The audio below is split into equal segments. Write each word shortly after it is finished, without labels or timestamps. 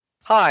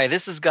Hi,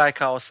 this is Guy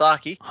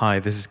Kawasaki. Hi,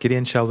 this is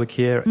Gideon Shelwick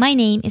here. My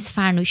name is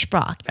Farnoosh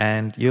Brock.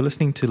 And you're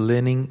listening to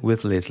Learning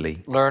with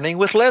Leslie. Learning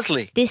with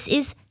Leslie. This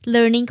is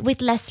Learning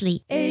with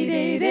Leslie.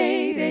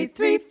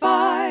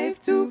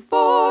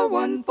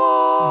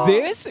 888-835-2414.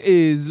 This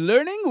is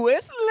Learning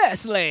with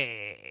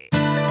Leslie.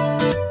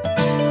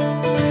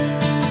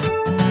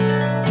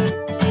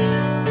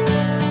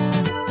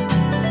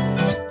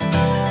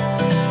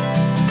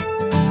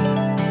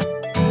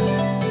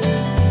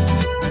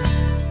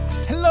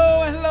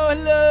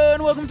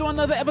 Welcome to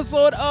another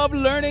episode of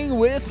Learning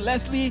with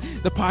Leslie,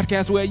 the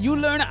podcast where you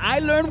learn, I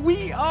learn,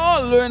 we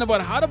all learn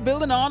about how to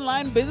build an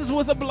online business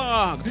with a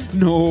blog.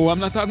 No, I'm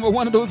not talking about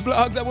one of those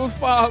blogs that will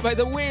fall by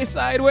the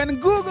wayside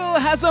when Google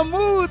has a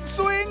mood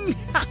swing.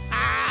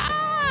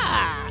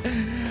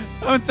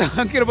 I'm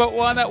talking about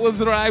one that will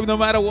thrive no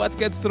matter what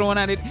gets thrown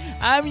at it.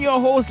 I'm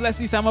your host,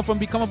 Leslie Sama from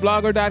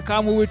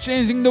BecomeAblogger.com, where we're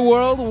changing the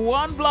world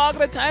one blog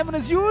at a time. And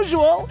as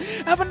usual,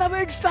 I have another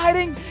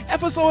exciting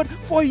episode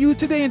for you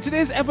today. In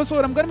today's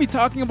episode, I'm going to be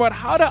talking about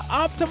how to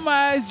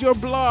optimize your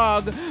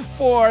blog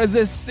for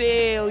the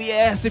sale.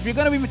 Yes, if you're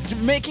going to be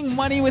making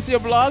money with your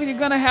blog, you're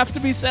going to have to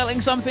be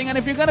selling something. And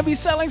if you're going to be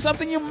selling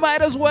something, you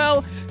might as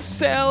well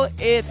sell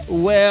it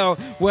well.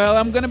 Well,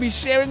 I'm going to be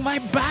sharing my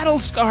battle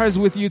scars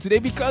with you today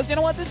because, you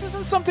know what, this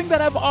isn't something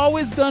that I've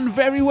always done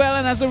very well,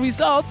 and as a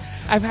result,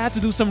 I've had to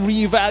do some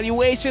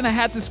reevaluation. I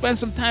had to spend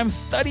some time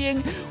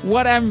studying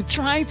what I'm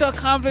trying to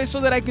accomplish so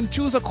that I can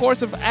choose a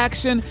course of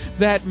action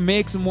that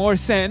makes more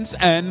sense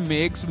and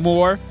makes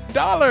more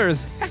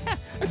dollars.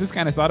 I just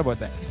kind of thought about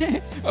that.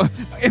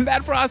 In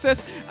that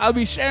process, I'll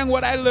be sharing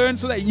what I learned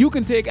so that you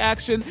can take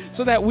action,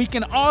 so that we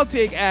can all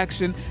take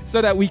action, so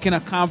that we can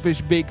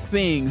accomplish big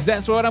things.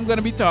 That's what I'm going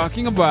to be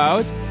talking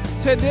about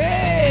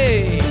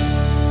today.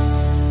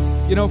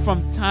 You know,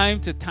 from time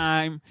to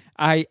time,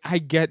 I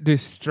get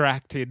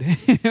distracted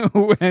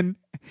when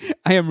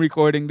I am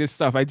recording this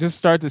stuff. I just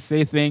start to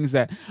say things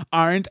that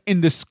aren't in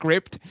the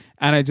script,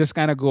 and I just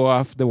kind of go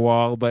off the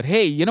wall. But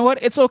hey, you know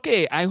what? It's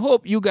okay. I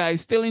hope you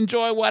guys still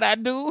enjoy what I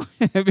do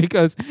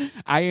because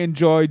I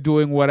enjoy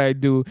doing what I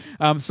do.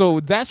 So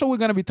that's what we're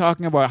going to be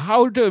talking about,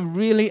 how to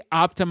really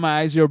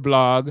optimize your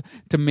blog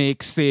to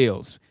make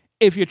sales.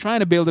 If you're trying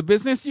to build a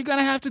business, you're going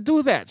to have to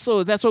do that.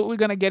 So that's what we're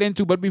going to get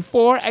into. But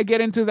before I get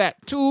into that,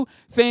 two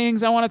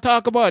things I want to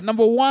talk about.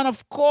 Number one,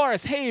 of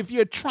course, hey, if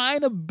you're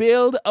trying to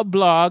build a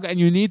blog and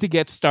you need to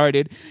get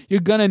started, you're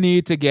going to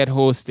need to get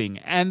hosting.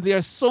 And there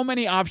are so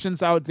many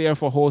options out there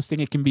for hosting.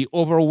 It can be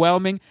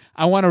overwhelming.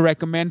 I want to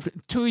recommend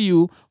to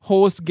you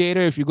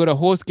HostGator. If you go to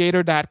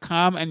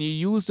HostGator.com and you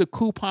use the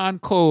coupon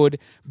code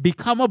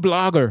Become a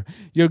Blogger,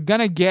 you're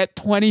going to get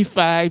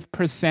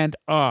 25%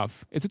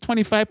 off. Is it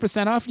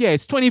 25% off? Yeah,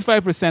 it's 25%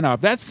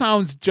 off. That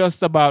sounds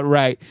just about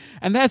right.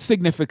 And that's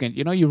significant.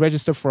 You know, you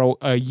register for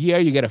a year,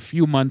 you get a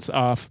few months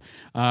off.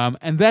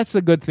 And that's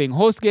a good thing.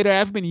 HostGator,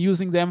 I've been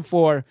using them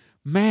for,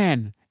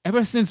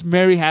 ever since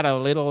Mary had a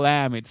little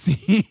lamb, it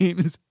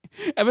seems.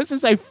 Ever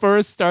since I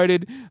first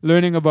started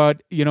learning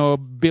about,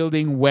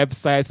 building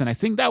websites, and I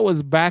think that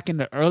was back in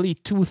the early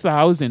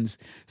 2000s.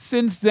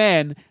 Since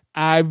then,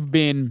 I've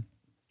been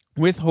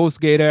with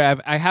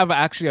HostGator. I have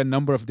actually a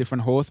number of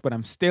different hosts, but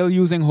I'm still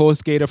using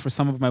HostGator for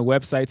some of my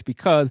websites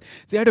because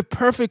they're the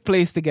perfect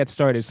place to get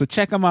started. So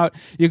check them out.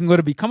 You can go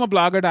to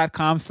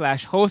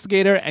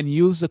becomeablogger.com/HostGator and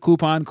use the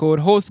coupon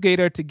code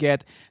HostGator to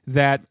get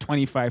that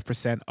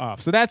 25%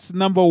 off. So that's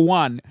number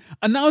one.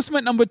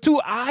 Announcement number two,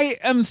 I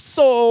am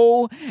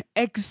so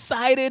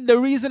excited. The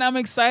reason I'm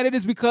excited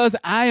is because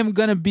I am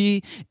going to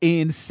be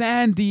in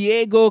San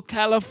Diego,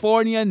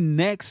 California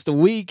next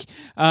week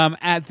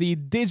at the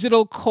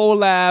Digital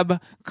Collab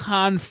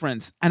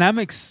Conference. And I'm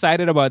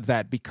excited about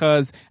that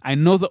because I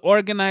know the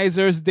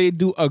organizers, they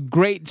do a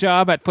great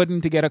job at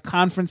putting together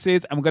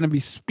conferences. I'm going to be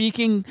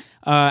speaking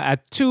on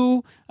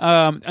two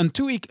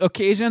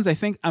occasions. I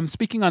think I'm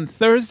speaking on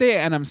Thursday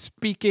and I'm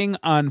speaking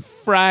on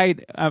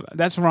Friday.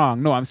 That's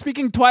wrong. No, I'm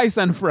speaking twice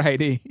on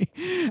Friday.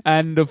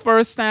 And the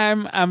first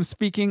time I'm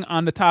speaking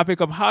on the topic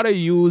of how to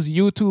use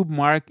YouTube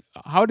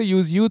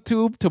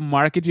to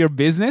market your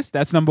business.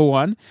 That's number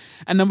one.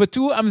 And number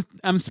two,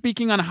 I'm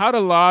speaking on how to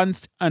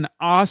launch an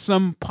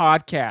awesome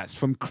podcast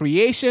from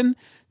creation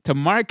to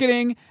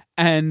marketing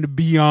and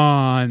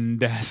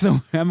beyond.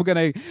 So I'm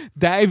going to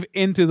dive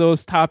into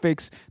those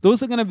topics.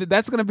 That's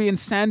going to be in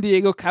San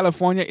Diego,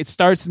 California. It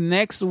starts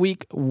next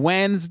week,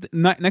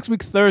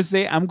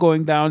 Thursday. I'm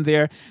going down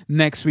there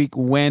next week,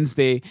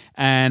 Wednesday,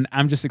 and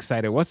I'm just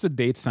excited. What's the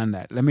dates on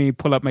that? Let me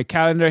pull up my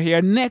calendar here.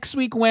 Next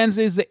week,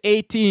 Wednesday is the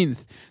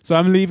 18th. So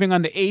I'm leaving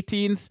on the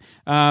 18th.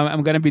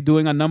 I'm going to be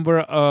doing a number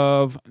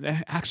of,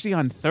 actually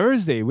on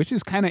Thursday, which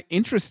is kind of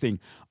interesting.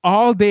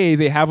 All day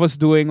they have us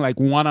doing like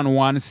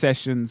one-on-one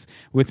sessions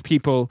with with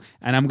people,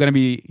 and I'm going to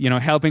be,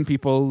 helping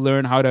people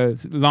learn how to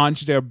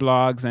launch their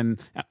blogs and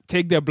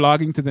take their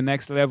blogging to the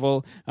next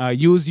level,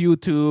 use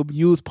YouTube,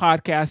 use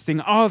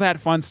podcasting, all that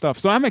fun stuff.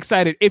 So I'm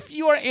excited. If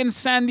you are in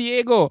San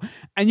Diego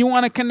and you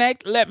want to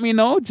connect, let me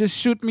know. Just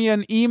shoot me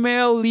an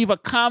email, leave a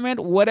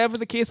comment, whatever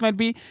the case might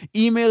be.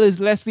 Email is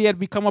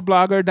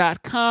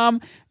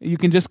leslie@becomeablogger.com. You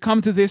can just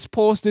come to this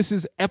post. This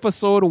is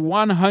episode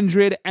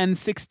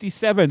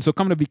 167. So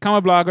come to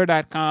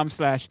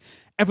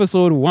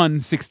becomeablogger.com/episode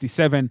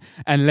 167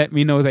 and let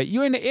me know that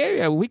you're in the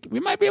area. We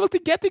might be able to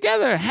get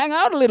together, hang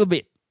out a little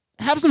bit,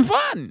 have some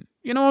fun.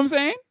 You know what I'm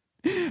saying?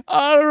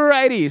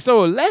 Alrighty,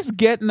 so let's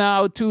get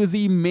now to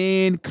the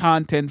main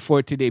content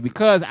for today,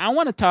 because I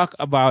want to talk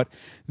about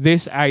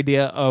this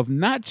idea of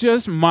not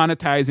just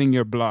monetizing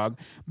your blog,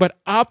 but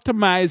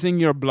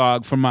optimizing your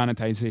blog for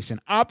monetization,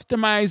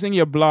 optimizing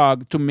your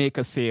blog to make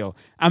a sale.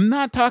 I'm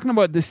not talking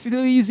about the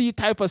sleazy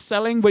type of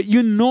selling, but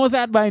you know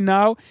that by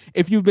now.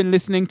 If you've been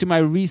listening to my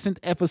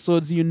recent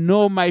episodes, you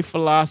know my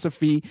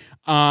philosophy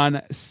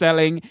on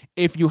selling.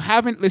 If you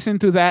haven't listened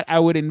to that, I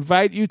would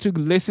invite you to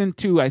listen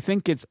to, I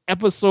think it's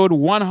episode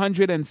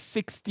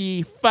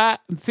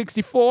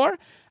 164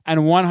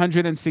 and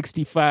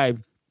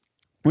 165.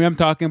 where I'm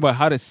talking about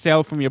how to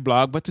sell from your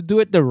blog, but to do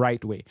it the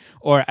right way,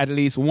 or at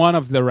least one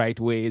of the right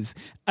ways,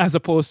 as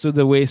opposed to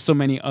the way so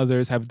many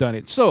others have done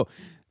it. So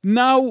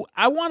now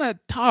I want to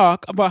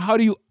talk about how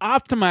do you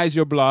optimize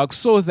your blog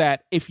so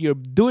that if you're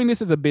doing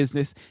this as a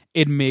business,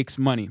 it makes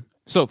money.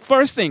 So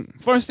first thing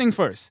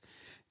first,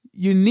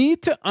 you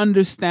need to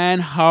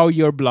understand how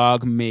your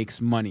blog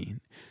makes money.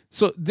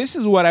 So this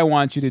is what I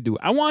want you to do.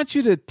 I want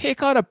you to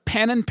take out a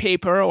pen and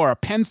paper, or a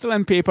pencil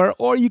and paper,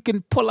 or you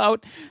can pull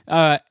out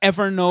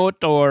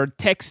Evernote or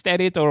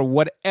TextEdit or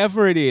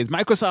whatever it is,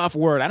 Microsoft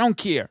Word, I don't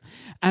care.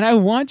 And I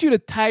want you to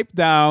type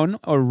down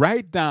or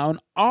write down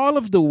all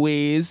of the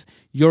ways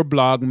your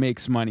blog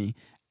makes money.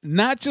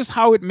 Not just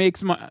how it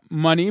makes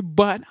money,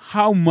 but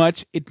how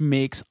much it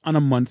makes on a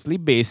monthly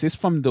basis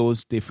from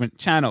those different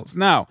channels.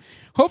 Now,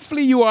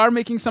 hopefully you are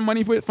making some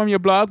money from your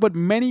blog, but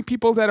many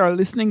people that are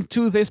listening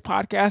to this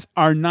podcast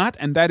are not,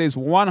 and that is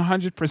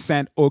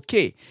 100%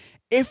 okay.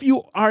 If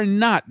you are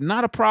not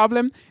a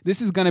problem.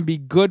 This is going to be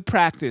good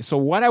practice. So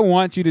what I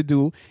want you to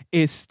do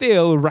is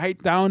still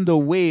write down the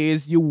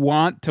ways you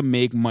want to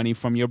make money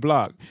from your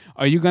blog.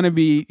 Are you going to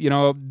be,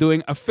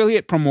 doing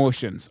affiliate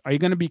promotions? Are you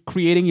going to be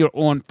creating your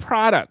own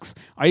products?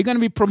 Are you going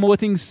to be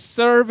promoting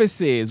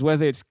services,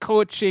 whether it's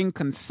coaching,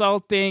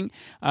 consulting,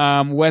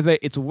 whether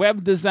it's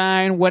web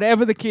design,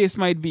 whatever the case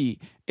might be?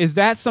 Is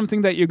that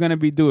something that you're going to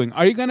be doing?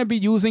 Are you going to be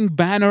using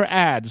banner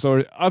ads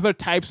or other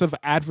types of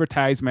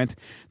advertisement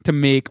to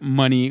make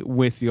money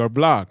with your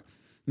blog?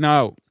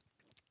 Now,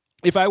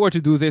 if I were to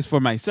do this for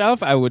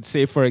myself, I would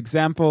say, for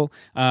example,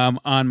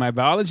 on my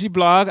biology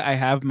blog, I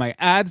have my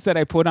ads that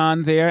I put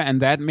on there, and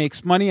that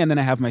makes money. And then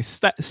I have my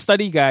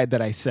study guide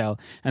that I sell,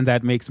 and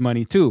that makes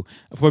money too.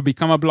 For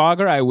Become a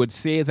Blogger, I would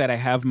say that I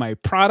have my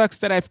products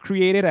that I've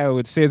created. I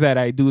would say that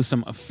I do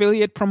some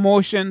affiliate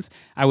promotions.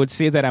 I would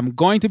say that I'm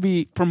going to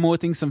be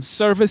promoting some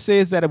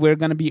services that we're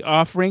going to be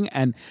offering.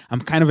 And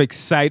I'm I'm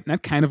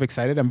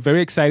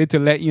very excited to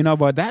let you know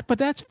about that. But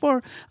that's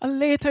for a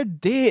later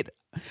date.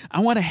 I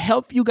want to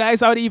help you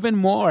guys out even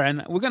more,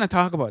 and we're going to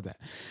talk about that.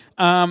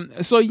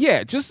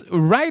 Just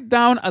write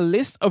down a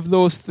list of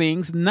those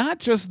things, not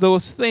just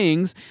those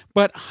things,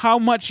 but how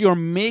much you're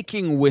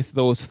making with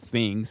those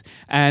things.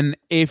 And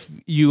if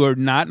you are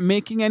not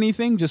making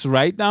anything, just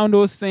write down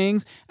those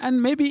things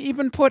and maybe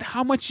even put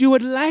how much you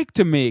would like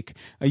to make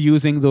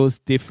using those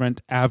different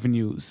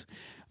avenues.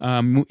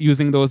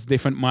 Using those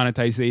different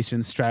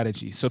monetization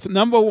strategies. So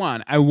number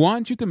one, I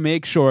want you to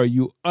make sure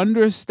you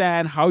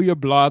understand how your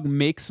blog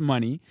makes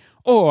money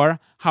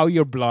or how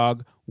your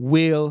blog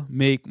will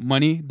make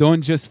money.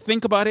 Don't just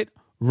think about it.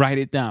 Write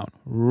it down.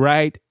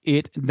 Write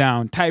it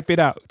down. Type it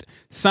out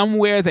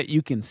somewhere that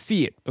you can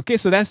see it. Okay,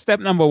 so that's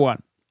step number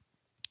one.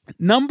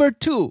 Number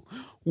two,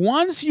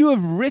 once you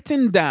have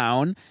written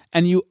down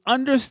and you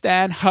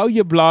understand how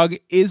your blog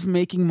is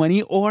making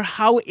money or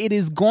how it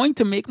is going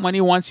to make money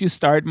once you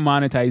start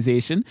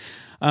monetization,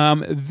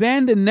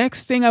 then the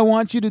next thing I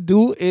want you to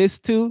do is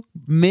to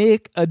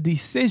make a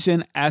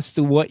decision as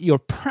to what your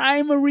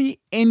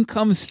primary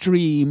income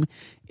stream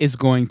is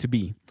going to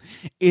be.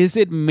 Is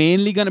it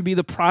mainly going to be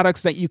the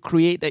products that you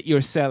create that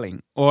you're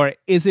selling? Or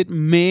is it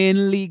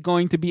mainly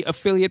going to be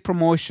affiliate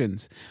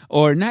promotions?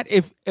 Or not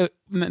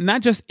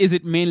just is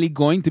it mainly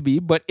going to be,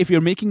 but if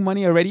you're making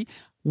money already,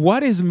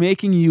 what is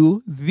making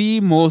you the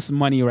most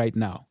money right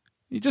now?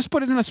 You just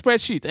put it in a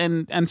spreadsheet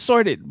and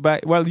sort it.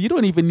 You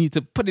don't even need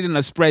to put it in a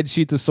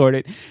spreadsheet to sort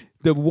it.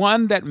 The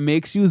one that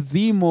makes you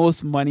the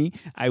most money,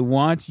 I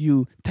want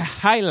you to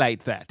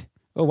highlight that.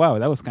 Oh, wow,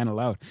 that was kind of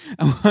loud.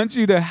 I want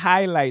you to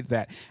highlight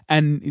that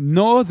and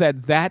know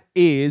that that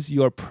is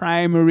your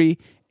primary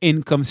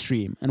income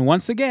stream. And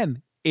once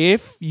again,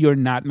 if you're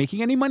not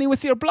making any money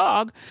with your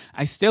blog,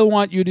 I still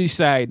want you to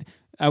decide,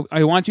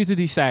 I want you to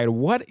decide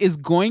what is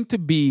going to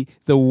be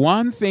the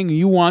one thing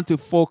you want to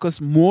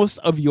focus most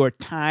of your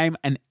time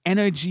and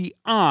energy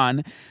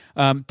on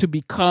to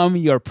become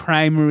your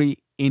primary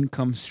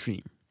income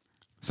stream.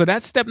 So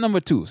that's step number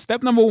 2.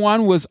 Step number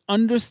 1 was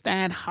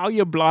understand how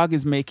your blog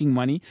is making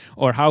money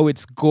or how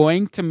it's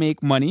going to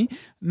make money.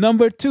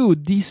 Number 2,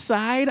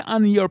 decide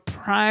on your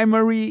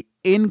primary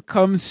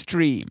income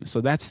stream.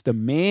 So that's the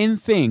main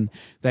thing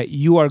that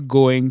you are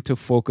going to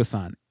focus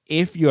on.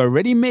 If you're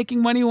already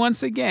making money,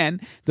 once again,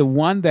 the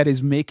one that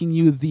is making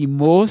you the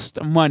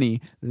most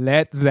money,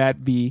 let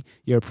that be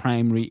your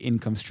primary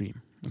income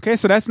stream. Okay,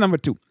 so that's number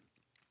 2.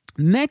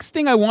 Next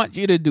thing I want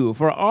you to do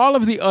for all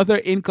of the other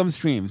income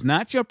streams,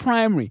 not your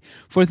primary,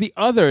 for the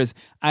others,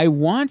 I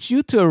want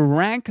you to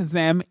rank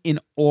them in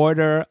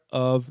order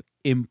of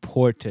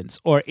importance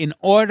or in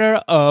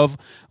order of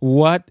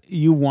what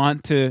you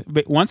want to,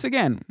 but once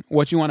again,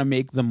 what you want to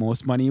make the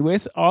most money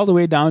with, all the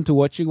way down to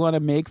what you want to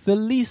make the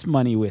least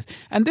money with.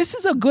 And this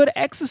is a good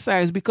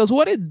exercise because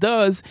what it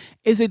does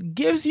is it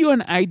gives you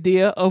an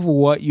idea of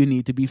what you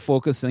need to be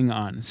focusing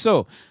on.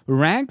 So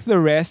rank the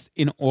rest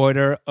in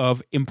order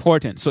of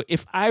importance. So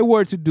if I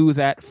were to do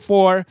that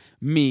for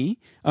me,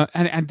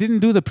 and I didn't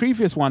do the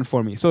previous one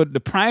for me. So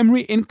the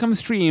primary income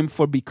stream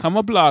for Become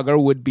a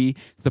Blogger would be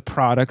the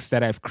products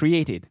that I've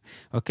created.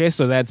 Okay,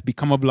 so that's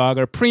Become a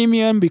Blogger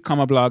Premium, Become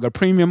a Blogger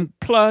Premium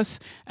Plus,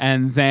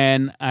 and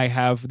then I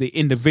have the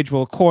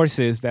individual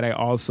courses that I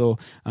also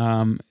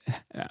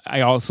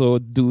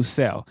do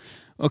sell.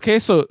 Okay,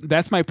 so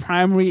that's my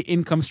primary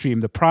income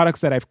stream, the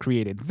products that I've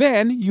created.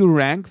 Then you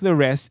rank the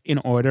rest in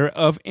order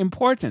of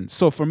importance.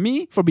 So for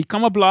me, for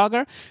Become a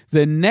Blogger,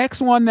 the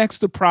next one next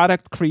to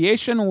product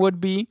creation would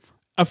be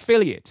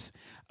affiliates.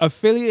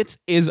 Affiliates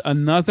is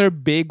another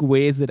big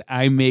way that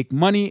I make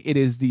money. It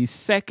is the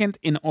second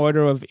in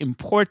order of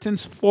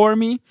importance for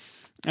me.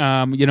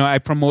 I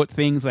promote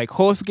things like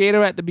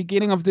HostGator at the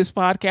beginning of this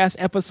podcast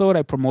episode.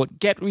 I promote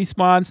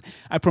GetResponse.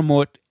 I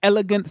promote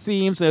elegant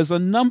themes. There's a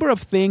number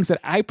of things that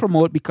I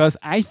promote because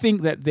I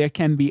think that there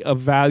can be of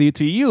value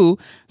to you.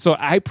 So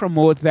I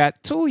promote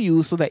that to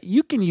you so that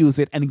you can use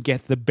it and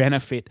get the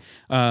benefit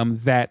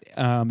that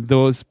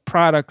those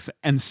products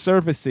and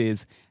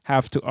services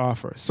have to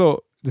offer.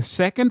 So the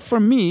second for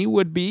me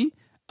would be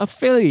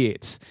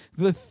affiliates.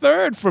 The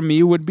third for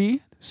me would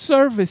be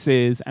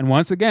services. And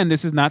once again,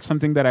 this is not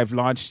something that I've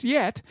launched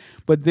yet,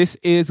 but this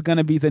is going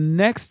to be the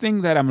next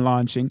thing that I'm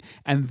launching.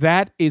 And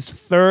that is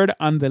third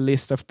on the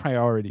list of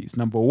priorities.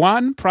 Number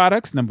 1,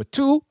 products. Number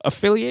 2,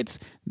 affiliates.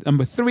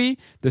 Number 3,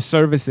 the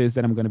services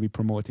that I'm going to be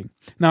promoting.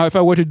 Now, if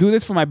I were to do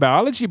this for my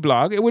biology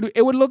blog, it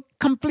would look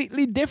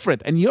completely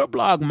different. And your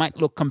blog might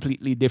look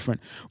completely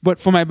different. But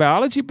for my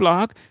biology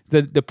blog,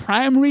 the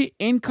primary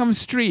income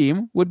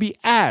stream would be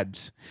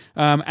ads.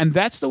 And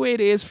that's the way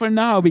it is for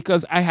now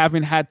because I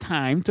haven't had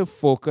time to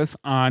focus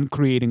on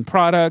creating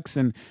products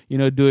and,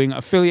 doing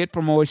affiliate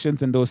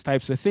promotions and those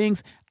types of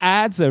things.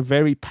 Ads are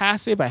very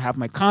passive. I have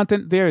my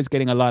content there. It's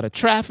getting a lot of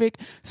traffic.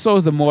 So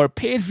the more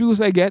page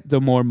views I get, the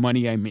more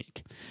money I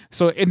make.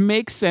 So it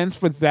makes sense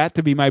for that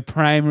to be my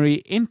primary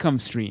income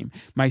stream.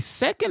 My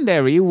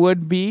secondary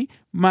would be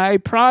my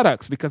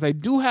products because I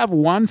do have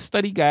one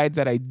study guide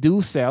that I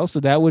do sell.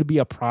 So that would be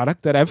a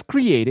product that I've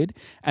created.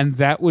 And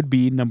that would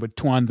be number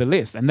 2 on the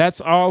list. And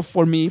that's all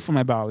for me for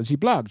my biology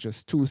blog.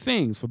 Just 2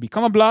 things. For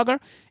Become a Blogger,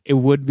 it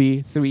would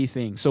be 3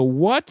 things. So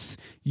what's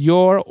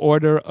your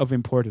order of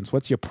importance?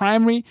 What's your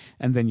primary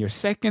and then your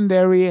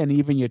secondary and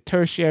even your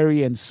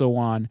tertiary and so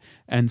on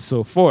and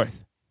so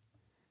forth?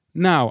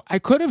 Now, I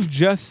could have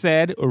just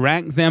said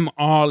rank them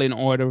all in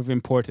order of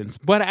importance,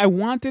 but I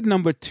wanted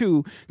number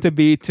 2 to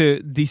be to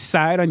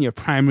decide on your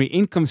primary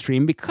income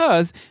stream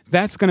because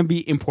that's going to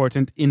be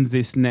important in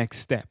this next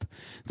step.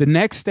 The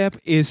next step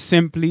is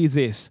simply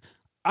this.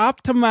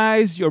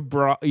 Optimize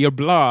your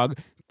blog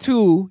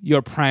to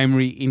your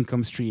primary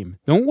income stream.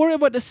 Don't worry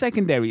about the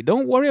secondary.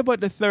 Don't worry about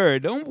the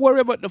third. Don't worry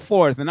about the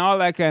fourth and all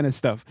that kind of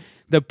stuff.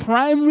 The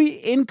primary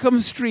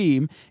income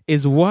stream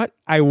is what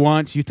I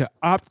want you to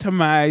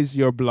optimize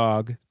your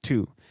blog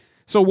to.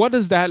 So what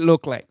does that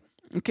look like?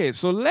 Okay,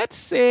 so let's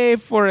say,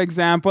 for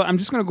example, I'm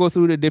just going to go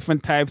through the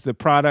different types, the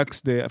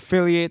products, the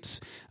affiliates,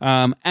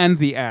 and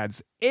the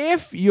ads.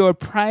 If your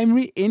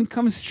primary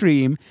income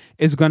stream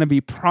is going to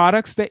be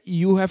products that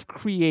you have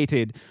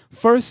created,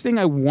 first thing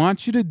I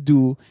want you to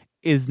do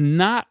is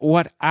not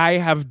what I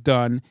have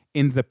done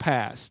in the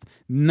past,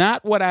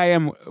 not what I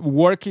am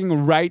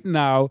working right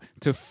now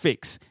to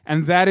fix.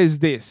 And that is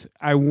this.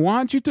 I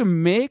want you to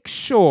make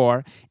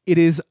sure it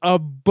is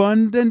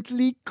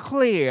abundantly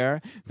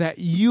clear that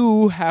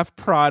you have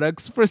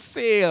products for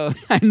sale.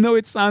 I know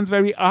it sounds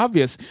very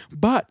obvious,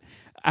 but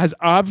as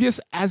obvious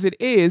as it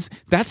is,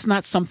 that's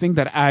not something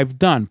that I've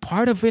done.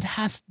 Part of it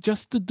has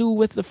just to do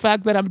with the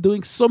fact that I'm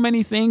doing so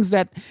many things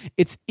that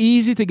it's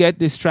easy to get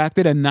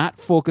distracted and not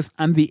focus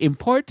on the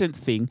important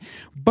thing.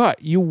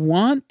 But you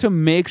want to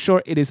make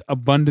sure it is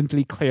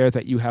abundantly clear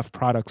that you have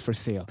products for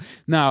sale.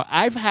 Now,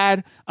 I've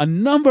had a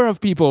number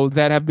of people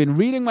that have been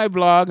reading my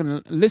blog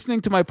and listening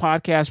to my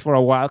podcast for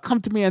a while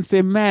come to me and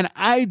say, man,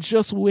 I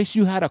just wish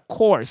you had a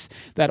course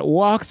that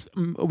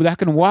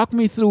can walk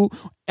me through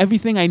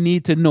everything I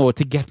need to know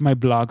to get my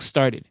blog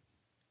started.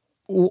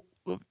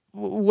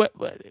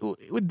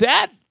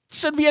 That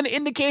should be an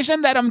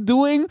indication that I'm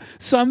doing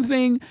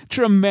something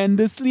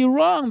tremendously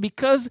wrong,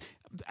 because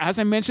as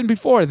I mentioned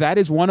before, that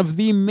is one of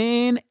the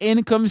main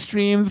income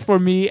streams for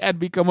me at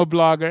Become a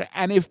Blogger.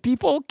 And if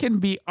people can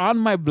be on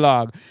my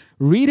blog,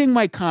 reading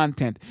my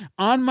content,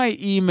 on my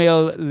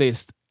email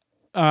list,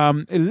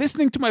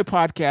 listening to my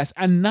podcast,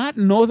 and not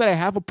know that I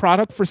have a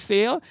product for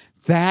sale,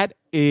 that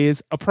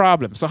is a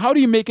problem. So how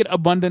do you make it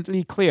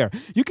abundantly clear?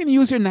 You can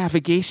use your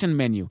navigation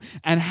menu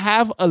and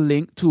have a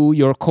link to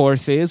your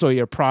courses or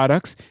your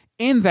products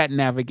in that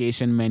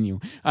navigation menu.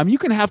 You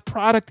can have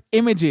product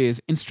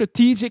images in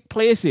strategic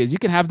places. You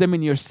can have them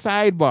in your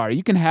sidebar.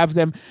 You can have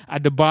them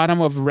at the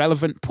bottom of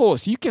relevant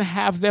posts. You can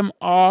have them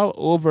all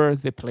over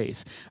the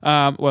place.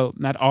 Well,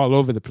 not all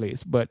over the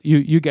place, but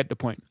you get the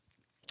point.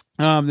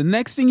 The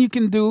next thing you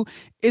can do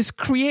is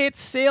create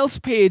sales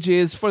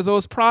pages for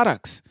those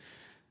products.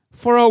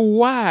 For a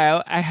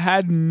while, I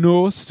had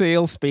no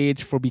sales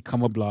page for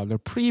Become a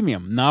Blogger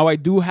Premium. Now I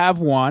do have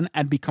one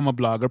at Become a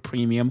Blogger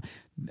Premium,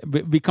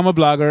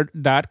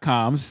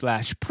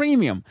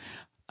 becomeablogger.com/premium.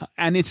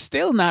 And it's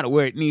still not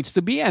where it needs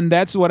to be, and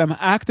that's what I'm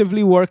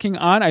actively working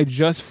on. I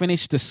just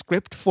finished the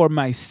script for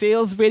my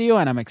sales video,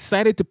 and I'm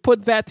excited to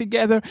put that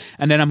together,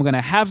 and then I'm going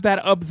to have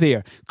that up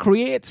there.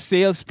 Create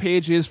sales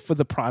pages for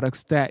the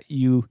products that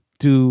you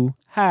do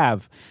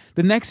have.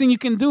 The next thing you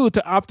can do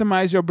to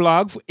optimize your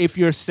blog if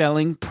you're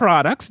selling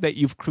products that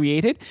you've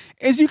created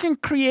is you can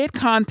create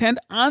content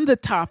on the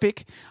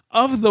topic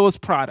of those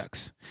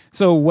products.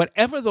 So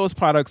whatever those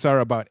products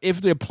are about,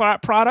 if the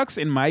products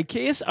in my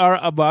case are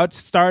about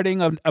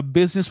starting a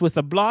business with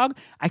a blog,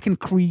 I can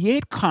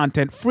create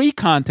content, free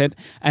content,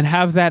 and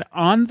have that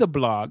on the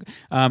blog.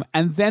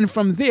 And then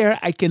from there,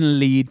 I can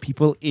lead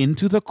people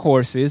into the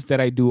courses that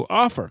I do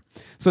offer.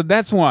 So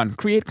that's one,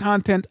 create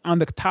content on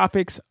the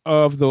topics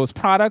of those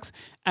products.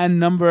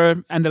 And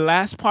the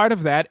last part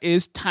of that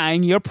is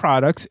tying your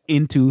products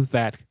into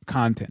that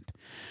content.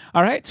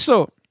 All right,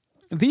 so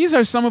these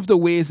are some of the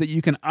ways that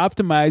you can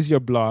optimize your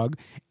blog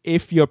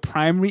if your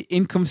primary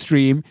income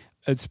stream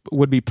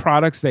would be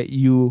products that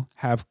you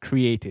have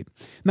created.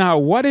 Now,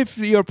 what if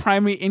your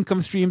primary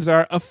income streams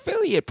are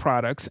affiliate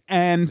products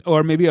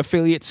or maybe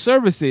affiliate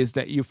services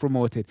that you've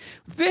promoted?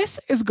 This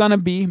is going to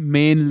be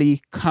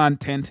mainly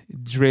content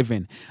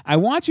driven. I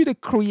want you to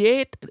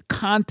create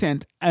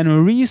content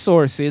and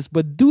resources,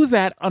 but do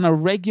that on a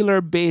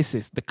regular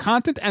basis. The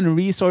content and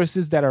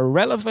resources that are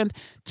relevant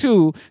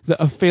to the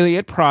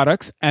affiliate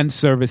products and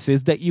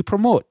services that you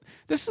promote.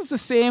 This is the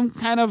same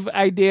kind of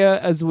idea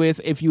as with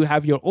if you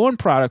have your own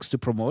products to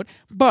promote,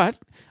 but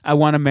I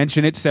want to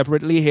mention it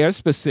separately here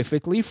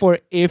specifically for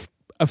if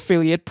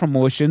affiliate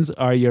promotions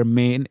are your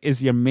main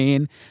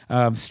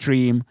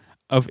stream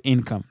of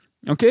income.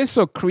 Okay,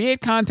 so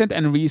create content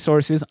and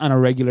resources on a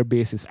regular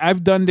basis.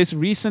 I've done this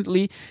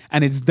recently,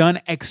 and it's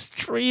done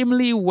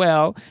extremely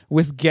well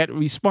with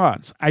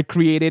GetResponse. I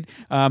created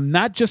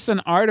not just an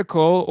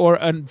article or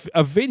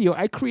a video,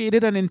 I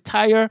created an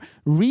entire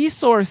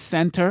resource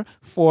center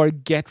for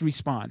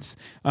GetResponse.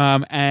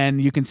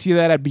 And you can see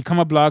that at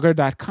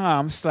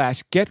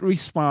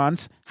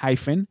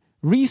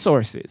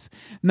becomeablogger.com/getresponse-resources.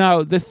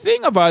 Now, the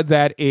thing about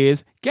that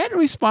is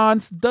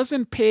GetResponse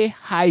doesn't pay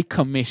high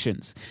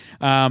commissions.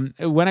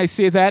 When I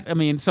say that, I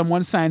mean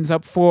someone signs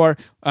up for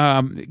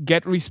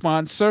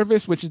GetResponse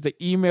service, which is the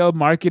email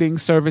marketing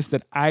service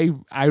that I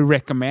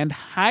recommend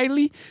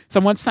highly.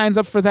 Someone signs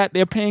up for that,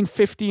 they're paying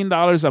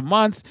 $15 a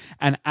month,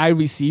 and I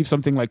receive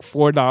something like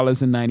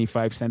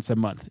 $4.95 a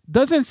month.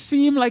 Doesn't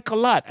seem like a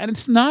lot, and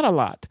it's not a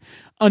lot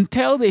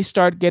until they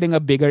start getting a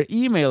bigger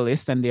email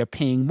list and they're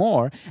paying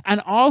more. And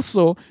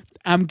also,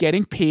 I'm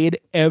getting paid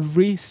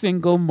every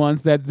single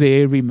month that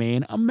they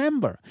remain a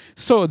member.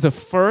 So the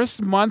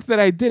first month that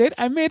I did it,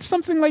 I made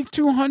something like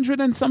 $200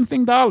 and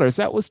something.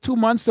 That was 2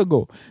 months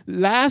ago.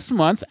 Last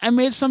month, I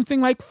made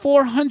something like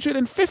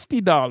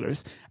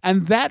 $450.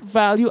 And that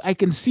value, I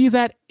can see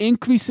that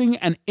increasing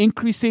and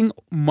increasing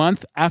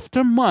month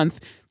after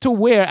month to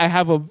where I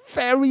have a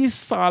very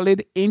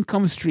solid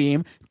income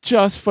stream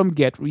just from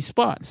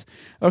GetResponse.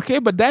 Okay,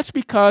 but that's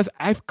because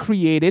I've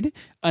created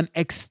an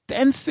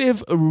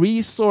extensive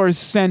resource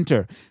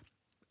center.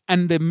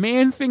 And the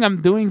main thing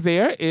I'm doing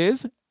there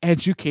is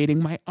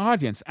educating my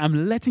audience.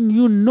 I'm letting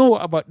you know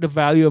about the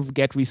value of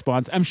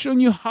GetResponse. I'm showing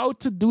you how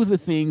to do the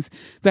things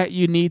that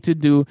you need to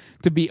do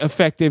to be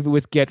effective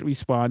with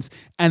GetResponse.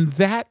 And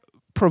that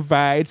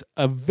provides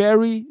a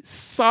very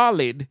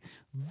solid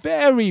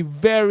very,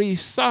 very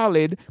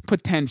solid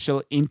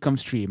potential income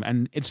stream.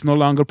 And it's no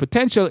longer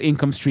potential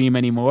income stream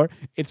anymore.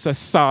 It's a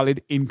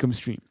solid income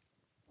stream.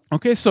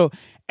 Okay, so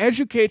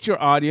educate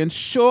your audience,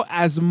 show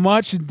as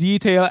much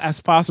detail as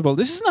possible.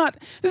 This is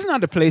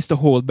not the place to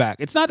hold back.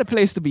 It's not a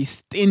place to be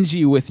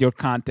stingy with your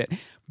content.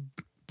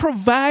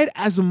 Provide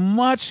as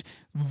much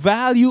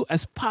value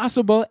as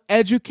possible,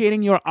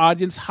 educating your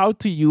audience how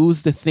to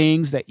use the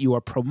things that you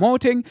are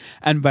promoting.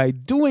 And by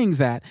doing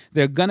that,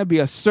 there are going to be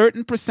a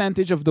certain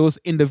percentage of those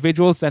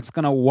individuals that's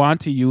going to want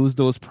to use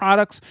those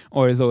products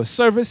or those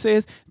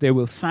services. They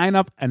will sign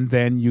up, and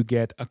then you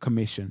get a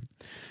commission.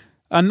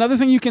 Another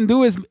thing you can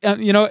do is,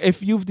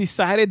 if you've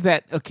decided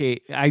that, okay,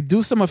 I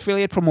do some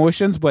affiliate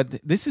promotions, but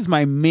this is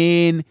my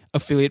main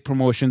affiliate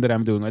promotion that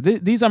I'm doing.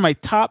 These are my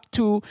top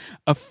 2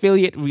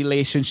 affiliate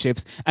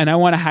relationships, and I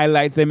want to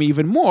highlight them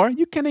even more.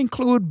 You can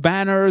include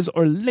banners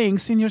or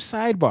links in your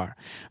sidebar.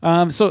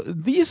 So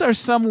these are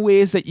some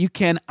ways that you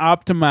can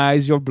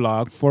optimize your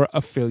blog for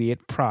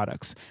affiliate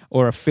products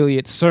or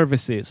affiliate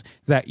services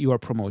that you are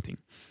promoting.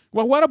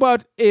 Well, what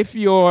about if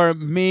your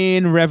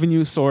main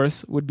revenue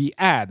source would be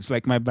ads,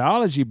 like my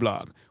biology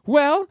blog?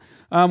 Well,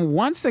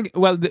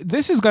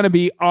 this is going to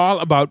be all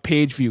about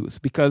page views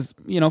because,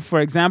 for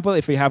example,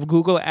 if you have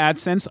Google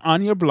AdSense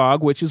on your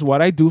blog, which is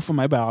what I do for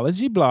my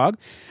biology blog,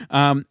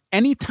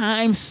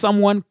 anytime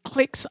someone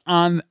clicks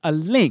on a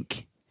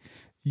link,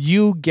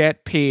 you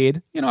get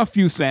paid, a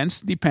few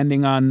cents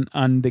depending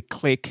on the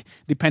click,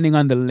 depending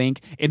on the link.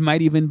 It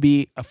might even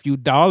be a few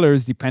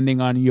dollars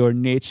depending on your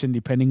niche and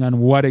depending on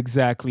what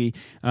exactly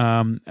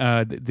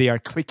they are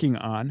clicking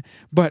on.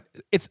 But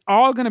it's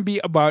all going to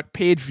be about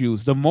page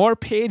views. The more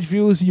page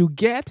views you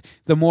get,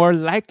 the more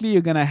likely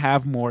you're going to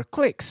have more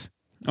clicks.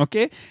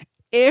 Okay?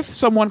 If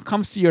someone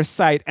comes to your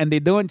site and they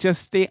don't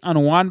just stay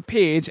on one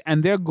page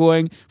and they're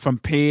going from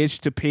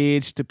page to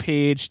page to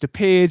page to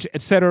page,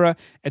 etc.,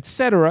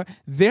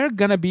 they're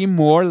going to be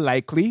more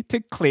likely to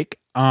click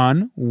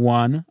on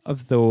one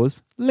of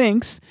those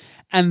links,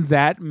 and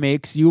that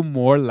makes you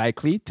more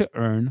likely to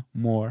earn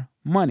more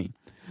money.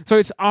 So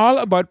it's all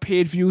about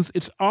page views.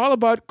 It's all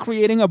about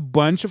creating a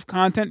bunch of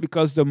content,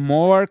 because the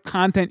more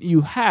content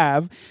you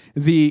have,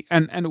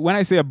 and when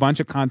I say a bunch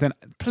of content,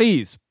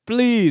 please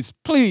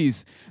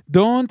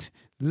don't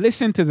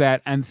listen to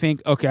that and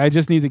think, okay, I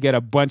just need to get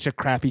a bunch of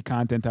crappy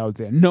content out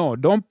there. No,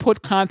 don't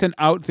put content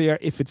out there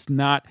if it's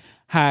not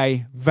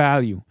high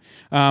value.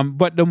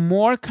 But the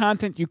more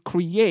content you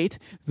create,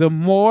 the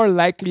more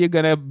likely you're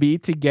going to be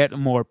to get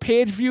more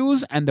page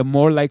views, and the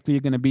more likely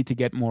you're going to be to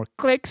get more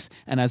clicks.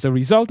 And as a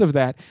result of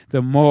that,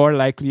 the more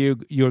likely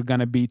you're going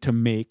to be to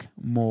make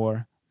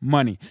more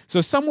money.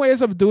 So some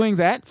ways of doing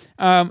that,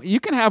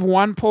 you can have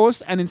one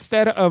post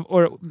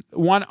or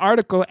one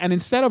article, and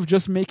instead of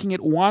just making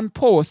it one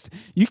post,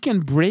 you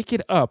can break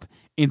it up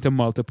into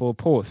multiple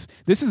posts.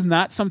 This is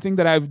not something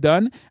that I've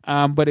done,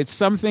 but it's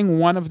something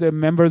one of the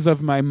members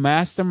of my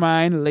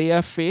mastermind,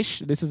 Leah Fish,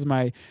 this is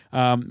my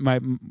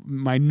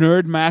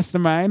nerd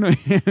mastermind.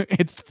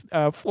 It's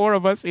 4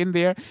 of us in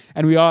there,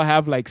 and we all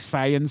have like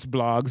science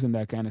blogs and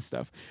that kind of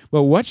stuff.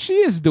 But what she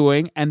is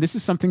doing, and this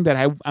is something that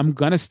I'm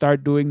going to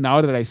start doing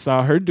now that I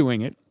saw her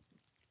doing it,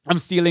 I'm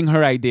stealing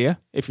her idea.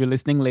 If you're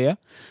listening, Leah,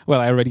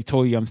 well, I already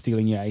told you I'm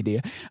stealing your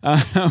idea.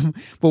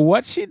 But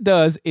what she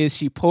does is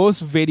she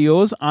posts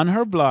videos on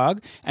her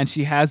blog, and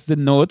she has the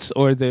notes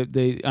or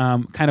the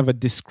kind of a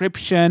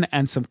description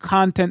and some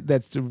content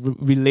that's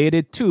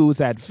related to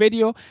that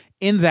video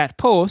in that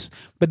post.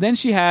 But then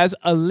she has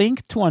a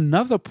link to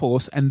another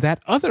post, and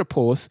that other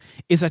post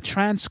is a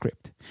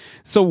transcript.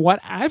 So what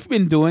I've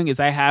been doing is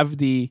I have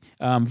the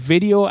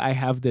video, I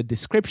have the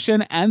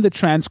description, and the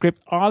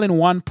transcript all in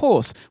one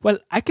post. Well,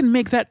 I can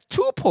make that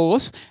 2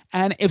 posts,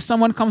 and if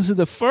someone comes to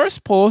the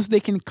first post, they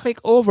can click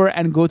over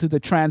and go to the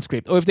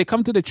transcript. Or if they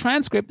come to the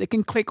transcript, they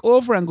can click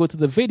over and go to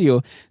the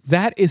video.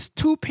 That is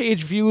 2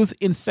 page views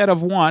instead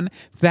of 1.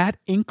 That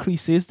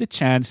increases the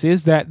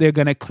chances that they're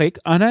going to click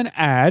on an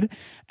ad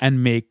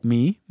and make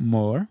me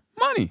more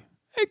money.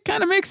 It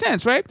kind of makes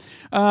sense, right?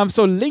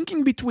 So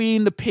linking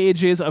between the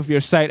pages of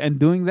your site and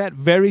doing that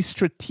very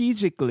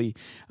strategically,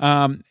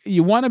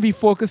 you want to be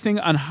focusing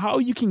on how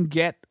you can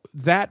get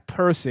that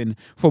person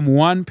from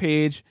one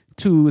page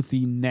to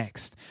the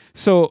next.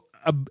 So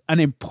an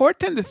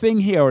important thing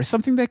here, or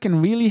something that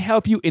can really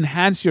help you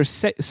enhance your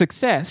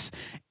success,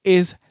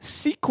 is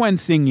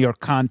sequencing your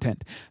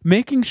content,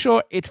 making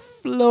sure it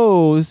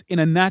flows in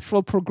a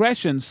natural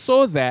progression,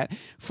 so that,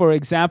 for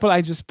example,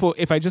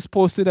 if I just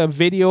posted a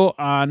video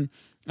on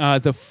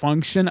the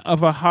function of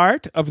the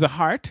heart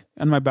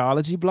on my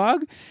biology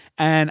blog,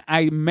 and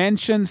I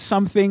mentioned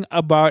something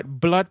about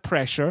blood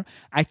pressure,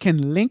 I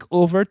can link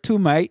over to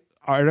my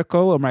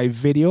article or my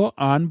video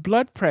on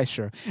blood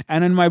pressure.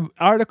 And in my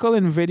article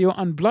and video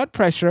on blood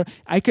pressure,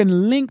 I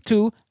can link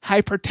to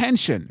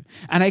hypertension.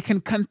 And I can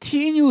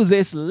continue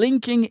this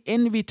linking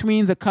in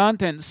between the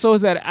content, so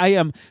that I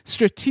am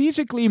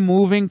strategically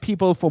moving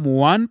people from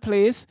one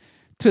place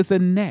to the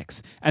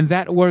next. And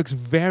that works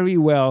very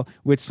well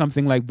with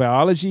something like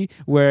biology,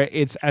 where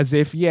it's as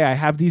if, I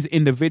have these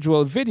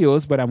individual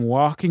videos, but I'm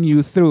walking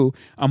you through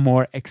a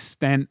more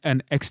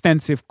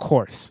extensive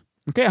course.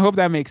 Okay, I hope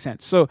that makes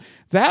sense. So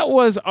that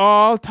was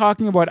all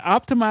talking about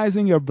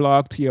optimizing your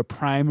blog to your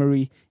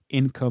primary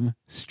income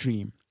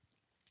stream.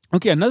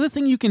 Okay, another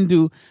thing you can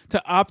do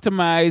to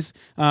optimize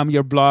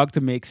your blog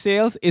to make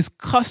sales is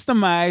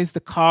customize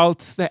the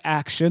calls to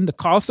action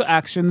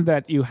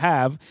that you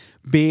have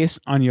based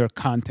on your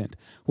content.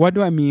 What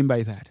do I mean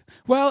by that?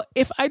 Well,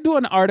 if I do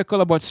an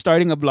article about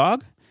starting a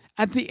blog,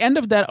 at the end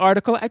of that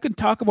article, I can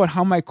talk about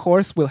how my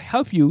course will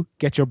help you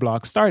get your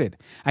blog started.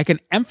 I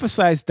can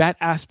emphasize that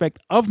aspect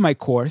of my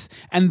course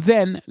and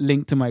then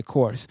link to my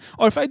course.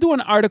 Or if I do an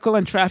article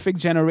on traffic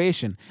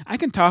generation, I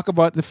can talk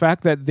about the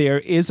fact that there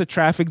is a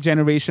traffic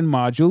generation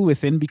module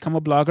within Become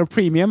a Blogger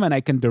Premium, and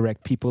I can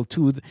direct people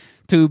to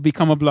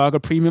Become a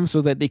Blogger Premium so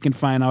that they can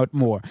find out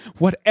more.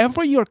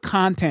 Whatever your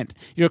content,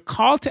 your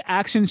call to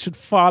action should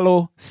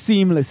follow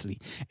seamlessly.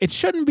 It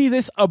shouldn't be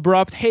this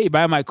abrupt, hey,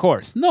 buy my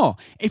course. No,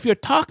 if you're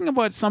talking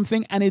about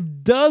something and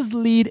it does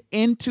lead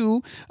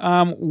into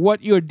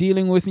what you're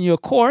dealing with in your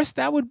course,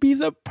 that would be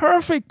the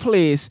perfect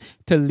place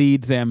to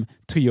lead them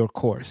to your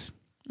course.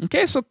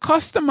 Okay, so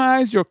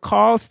customize your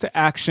calls to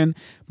action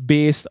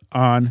based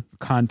on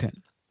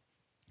content.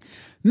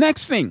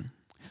 Next thing,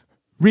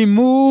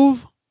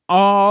 remove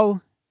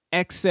all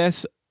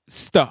excess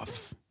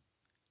stuff.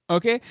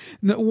 Okay?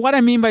 What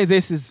I mean by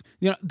this is,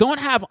 don't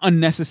have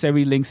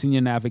unnecessary links in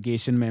your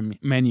navigation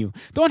menu.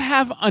 Don't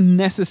have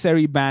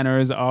unnecessary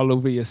banners all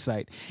over your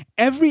site.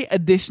 Every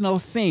additional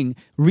thing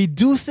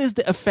reduces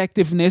the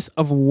effectiveness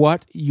of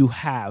what you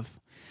have.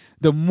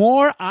 The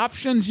more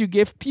options you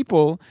give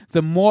people,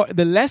 the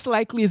less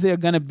likely they're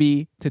going to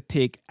be to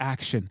take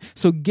action.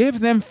 So give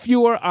them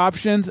fewer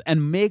options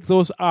and make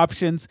those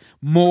options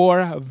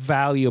more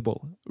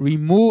valuable.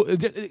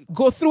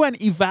 Go through and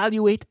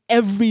evaluate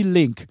every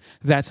link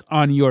that's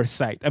on your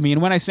site. I mean,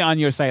 when I say on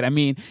your site, I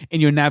mean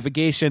in your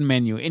navigation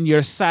menu, in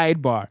your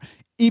sidebar.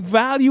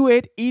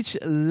 Evaluate each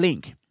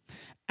link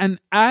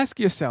and ask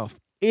yourself,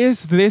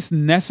 is this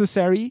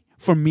necessary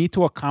for me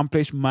to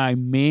accomplish my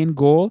main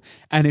goal?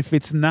 And if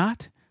it's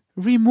not,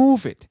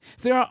 remove it.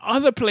 There are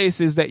other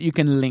places that you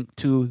can link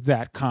to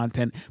that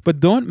content,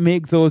 but don't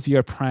make those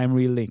your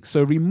primary links.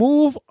 So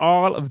remove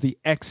all of the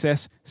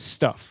excess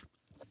stuff.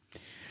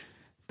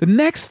 The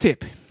next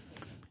tip,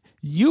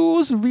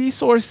 use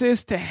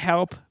resources to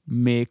help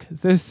make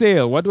the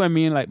sale. What do I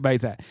mean by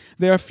that?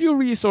 There are a few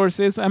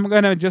resources. I'm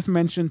going to just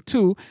mention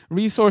two.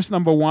 Resource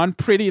number one,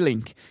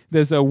 PrettyLink.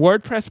 There's a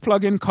WordPress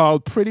plugin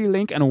called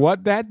PrettyLink, and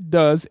what that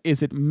does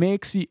is it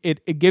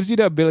gives you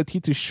the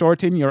ability to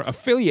shorten your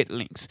affiliate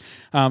links.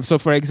 So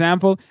for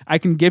example, I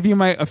can give you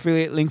my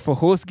affiliate link for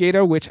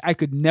HostGator, which I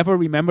could never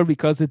remember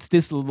because it's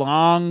this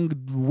long,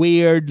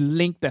 weird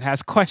link that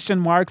has question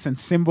marks and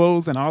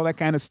symbols and all that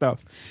kind of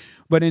stuff.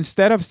 But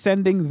instead of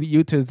sending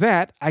you to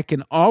that, I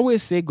can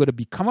always say, go to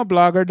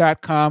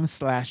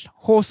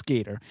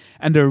becomeablogger.com/HostGator.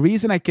 And the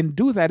reason I can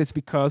do that is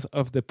because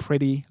of the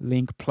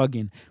PrettyLink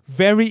plugin.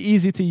 Very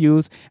easy to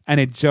use,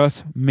 and it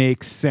just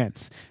makes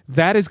sense.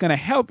 That is going to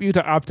help you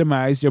to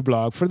optimize your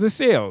blog for the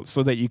sale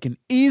so that you can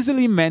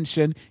easily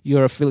mention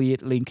your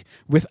affiliate link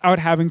without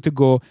having to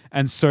go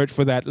and search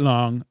for that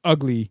long,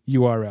 ugly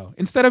URL.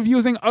 Instead of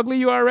using ugly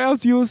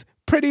URLs, use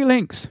pretty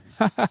links.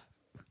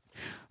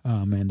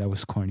 Oh, man, that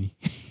was corny.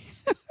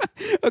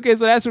 Okay,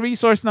 so that's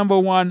resource number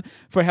one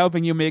for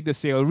helping you make the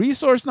sale.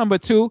 Resource number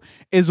two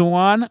is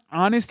one,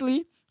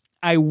 honestly,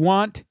 I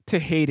want to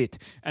hate it.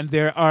 And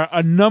there are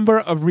a number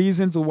of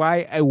reasons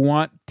why I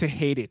want to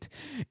hate it.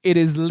 It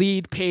is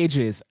lead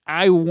pages.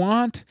 I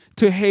want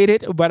to hate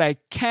it, but I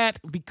can't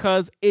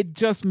because it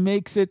just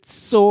makes it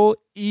so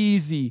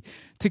easy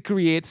to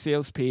create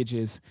sales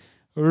pages.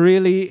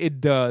 Really, it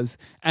does.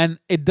 And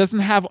it doesn't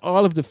have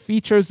all of the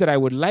features that I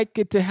would like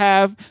it to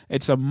have.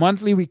 It's a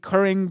monthly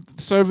recurring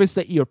service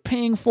that you're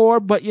paying for.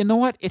 But you know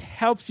what? It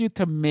helps you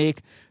to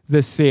make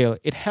the sale.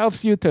 It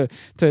helps you to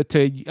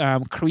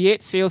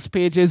create sales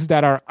pages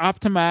that are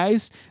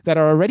optimized, that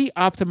are already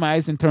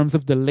optimized in terms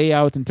of the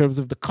layout, in terms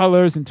of the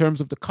colors, in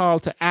terms of the call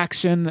to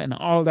action and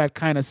all that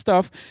kind of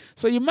stuff.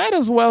 So you might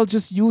as well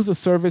just use a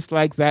service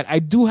like that. I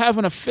do have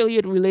an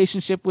affiliate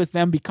relationship with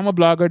them,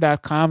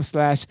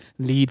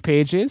 becomeablogger.com/lead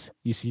pages.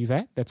 You see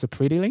that? That's a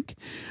pretty link.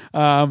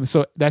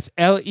 So that's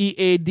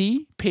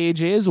LEAD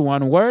pages,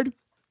 one word.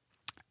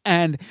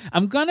 And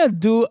I'm going to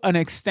do an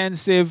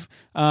extensive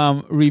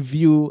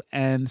review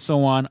and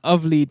so on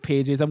of lead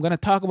pages. I'm going to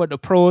talk about the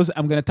pros.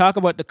 I'm going to talk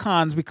about the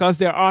cons because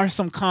there are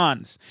some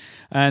cons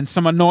and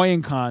some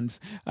annoying cons.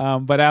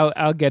 But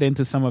I'll get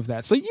into some of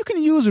that. So you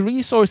can use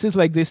resources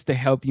like this to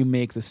help you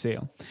make the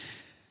sale.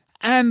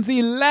 And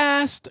the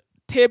last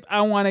tip I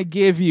want to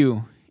give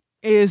you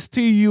is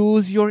to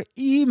use your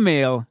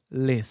email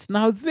list.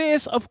 Now,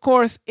 this, of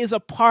course, is a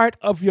part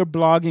of your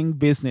blogging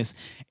business.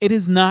 It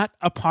is not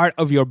a part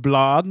of your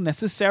blog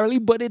necessarily,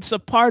 but it's a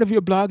part of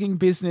your blogging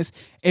business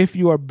if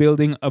you are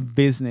building a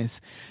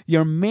business.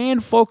 Your main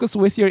focus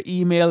with your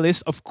email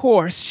list, of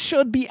course,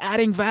 should be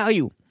adding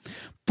value.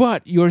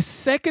 But your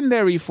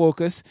secondary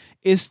focus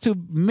is to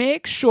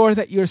make sure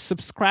that your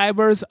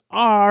subscribers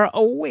are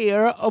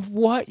aware of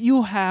what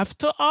you have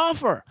to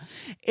offer.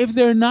 If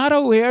they're not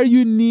aware,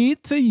 you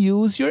need to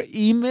use your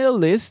email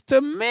list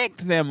to make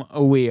them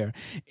aware.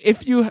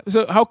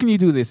 So how can you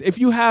do this? If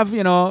you have,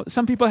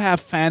 some people have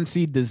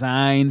fancy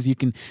designs.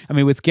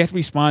 With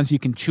GetResponse, you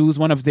can choose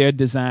one of their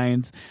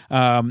designs,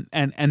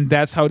 and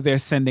that's how they're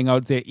sending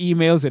out their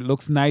emails. It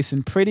looks nice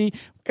and pretty.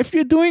 If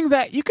you're doing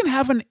that, you can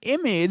have an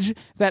image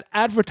that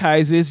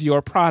advertises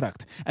your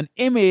product, an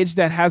image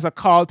that has a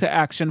call to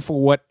action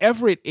for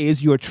whatever it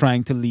is you're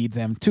trying to lead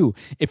them to.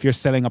 If you're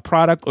selling a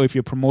product or if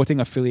you're promoting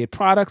affiliate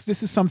products,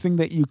 this is something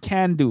that you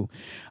can do.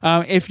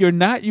 If you're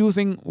not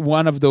using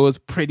one of those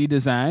pretty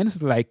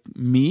designs, like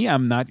me,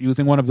 I'm not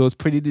using one of those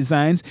pretty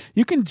designs,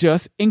 you can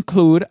just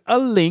include a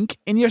link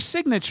in your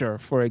signature,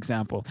 for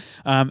example.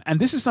 And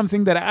this is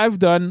something that I've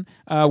done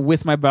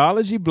with my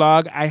biology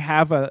blog. I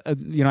have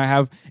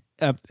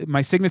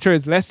my signature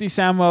is Leslie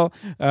Samuel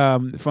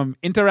from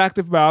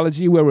Interactive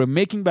Biology, where we're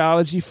making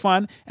biology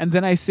fun. And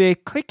then I say,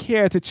 click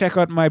here to check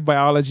out my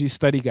biology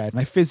study guide,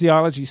 my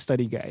physiology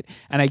study guide.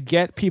 And I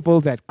get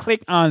people that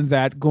click on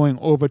that going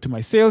over to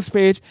my sales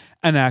page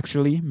and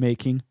actually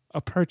making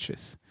a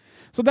purchase.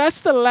 So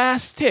that's the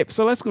last tip.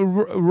 So let's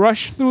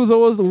rush through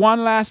those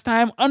one last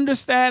time.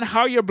 Understand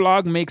how your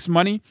blog makes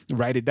money.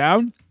 Write it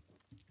down.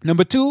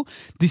 Number 2,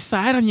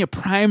 decide on your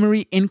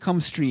primary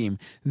income stream.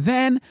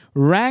 Then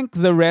rank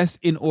the rest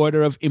in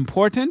order of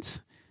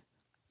importance.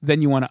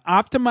 Then you want to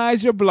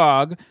optimize your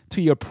blog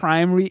to your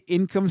primary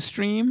income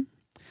stream.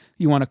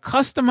 You want to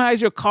customize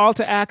your call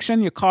to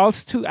action, your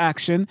calls to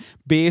action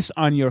based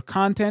on your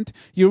content.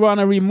 You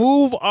want to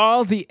remove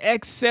all the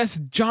excess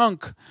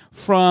junk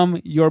from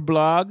your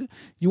blog.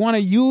 You want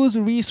to use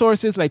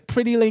resources like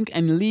PrettyLink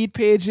and lead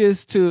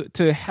pages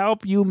to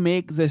help you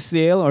make the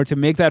sale or to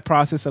make that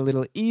process a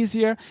little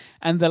easier.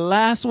 And the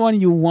last one,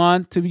 you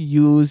want to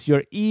use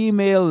your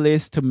email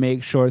list to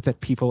make sure that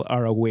people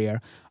are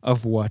aware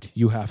of what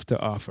you have to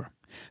offer.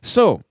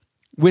 So,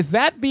 with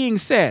that being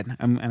said,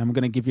 I'm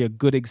going to give you a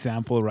good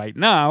example right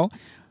now.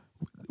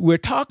 We're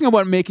talking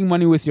about making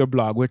money with your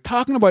blog. We're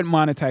talking about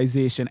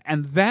monetization,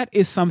 and that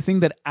is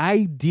something that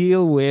we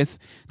deal with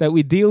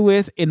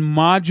in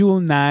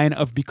Module 9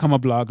 of Become a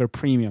Blogger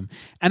Premium.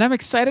 And I'm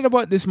excited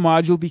about this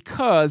module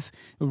because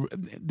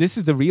this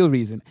is the real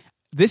reason.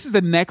 This is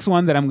the next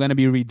one that I'm going to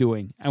be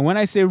redoing. And when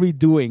I say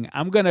redoing,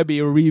 I'm going to be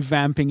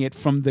revamping it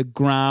from the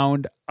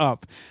ground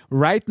up.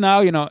 Right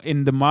now,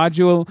 in the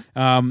module,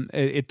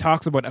 it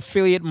talks about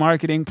affiliate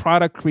marketing,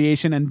 product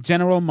creation, and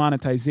general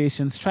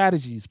monetization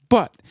strategies.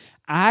 But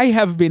I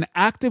have been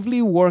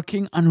actively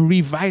working on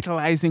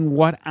revitalizing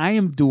what I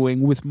am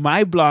doing with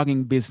my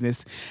blogging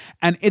business.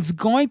 And it's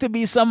going to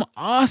be some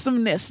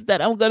awesomeness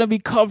that I'm going to be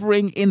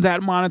covering in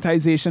that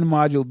monetization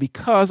module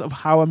because of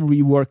how I'm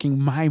reworking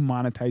my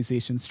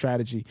monetization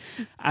strategy.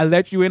 I'll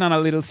let you in on a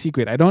little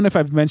secret. I don't know if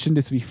I've mentioned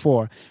this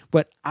before,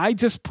 but I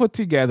just put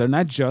together,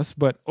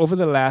 but over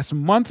the last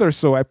month or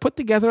so, I put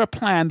together a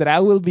plan that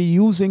I will be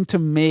using to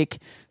make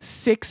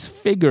 6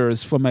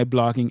 figures for my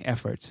blogging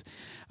efforts.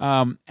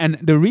 And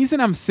the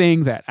reason I'm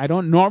saying that, I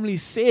don't normally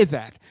say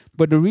that,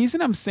 but the reason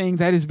I'm saying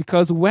that is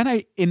because when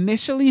I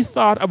initially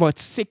thought about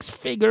 6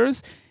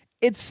 figures,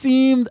 it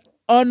seemed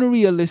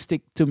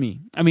unrealistic to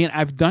me. I mean,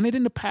 I've done it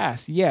in the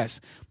past,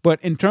 yes,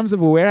 but in terms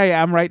of where I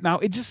am right now,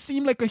 it just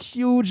seemed like a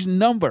huge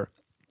number.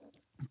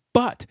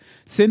 But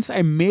since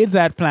I made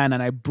that plan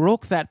and I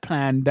broke that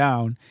plan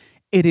down,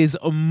 it is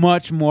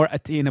much more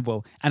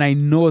attainable, and I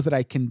know that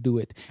I can do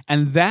it.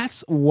 And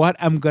that's what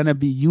I'm going to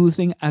be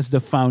using as the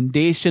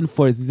foundation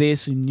for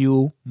this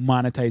new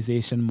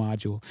monetization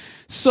module.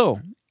 So,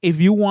 if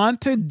you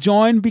want to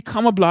join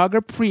Become a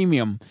Blogger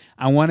Premium,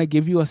 I want to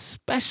give you a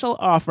special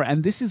offer,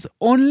 and this is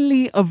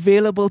only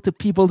available to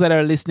people that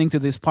are listening to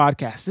this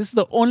podcast. This is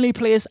the only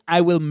place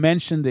I will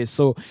mention this.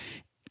 So,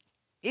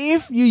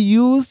 if you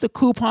use the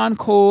coupon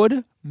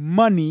code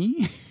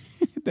MONEY,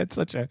 that's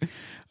such a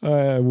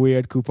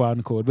weird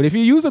coupon code. But if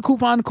you use a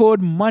coupon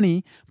code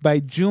MONEY by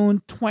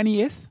June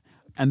 20th,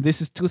 and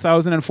this is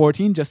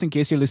 2014, just in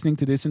case you're listening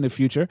to this in the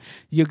future,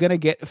 you're going to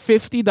get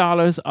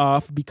 $50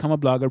 off Become a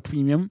Blogger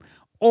Premium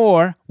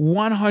or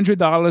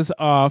 $100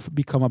 off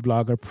Become a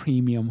Blogger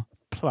Premium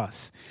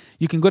Plus.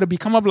 You can go to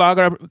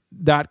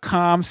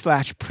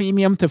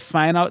becomeablogger.com/premium to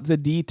find out the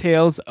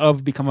details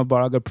of Become a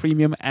Blogger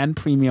Premium and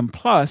Premium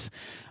Plus.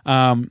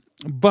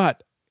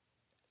 But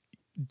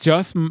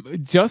just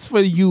for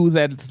you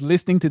that's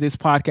listening to this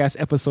podcast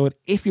episode,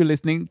 if you're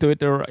listening to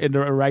it in the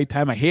right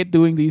time, I hate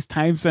doing these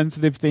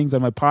time-sensitive things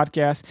on my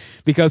podcast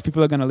because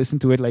people are going to listen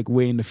to it like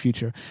way in the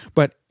future.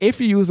 But if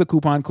you use the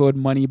coupon code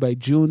MONEY by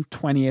June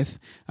 20th,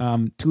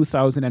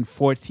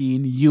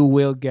 2014, you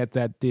will get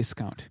that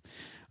discount.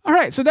 All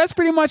right, so that's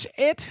pretty much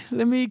it.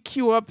 Let me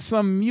cue up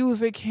some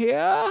music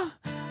here.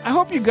 I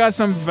hope you got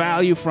some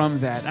value from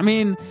that. I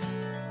mean,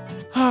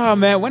 oh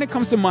man, when it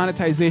comes to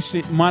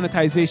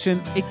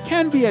monetization, it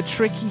can be a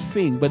tricky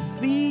thing, but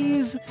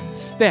these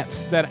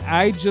steps that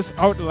I just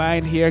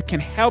outlined here can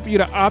help you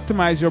to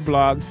optimize your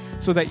blog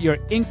so that you're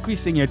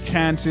increasing your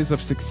chances of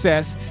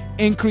success,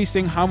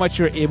 increasing how much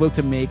you're able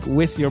to make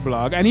with your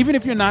blog. And even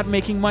if you're not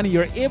making money,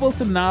 you're able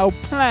to now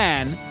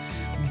plan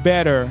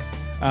better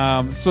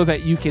so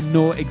that you can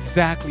know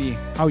exactly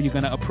how you're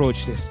going to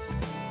approach this.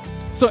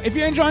 So if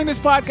you're enjoying this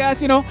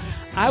podcast,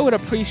 I would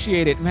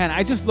appreciate it. Man,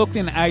 I just looked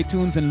in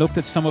iTunes and looked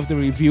at some of the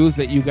reviews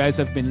that you guys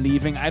have been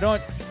leaving. I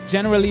don't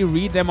generally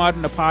read them out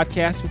in the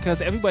podcast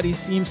because everybody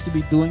seems to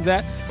be doing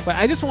that. But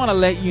I just want to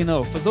let you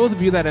know, for those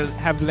of you that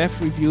have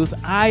left reviews,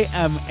 I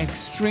am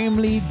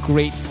extremely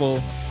grateful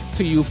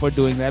to you for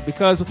doing that,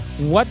 because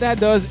what that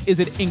does is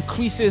it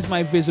increases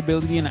my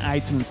visibility in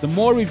iTunes. The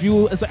more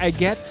reviews I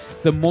get,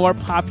 the more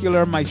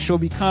popular my show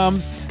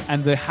becomes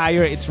and the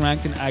higher it's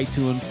ranked in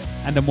iTunes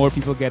and the more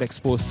people get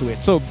exposed to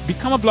it. So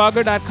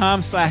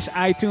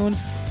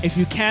becomeablogger.com/iTunes. If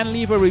you can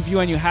leave a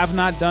review and you have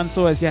not done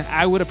so as yet,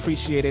 I would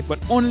appreciate it, but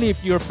only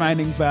if you're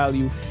finding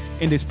value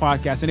in this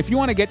podcast. And if you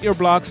want to get your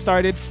blog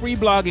started,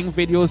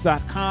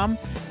 freebloggingvideos.com.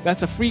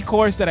 That's a free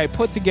course that I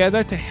put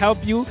together to help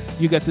you.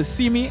 You get to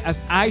see me as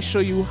I show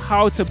you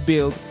how to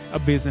build a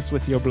business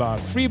with your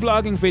blog.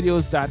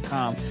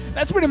 freebloggingvideos.com.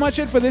 That's pretty much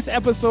it for this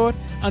episode.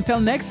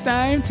 Until next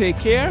time, take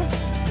care.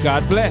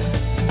 God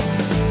bless.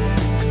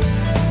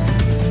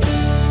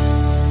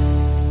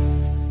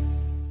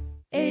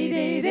 Eight,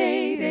 8,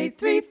 8, 8,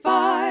 3,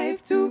 5.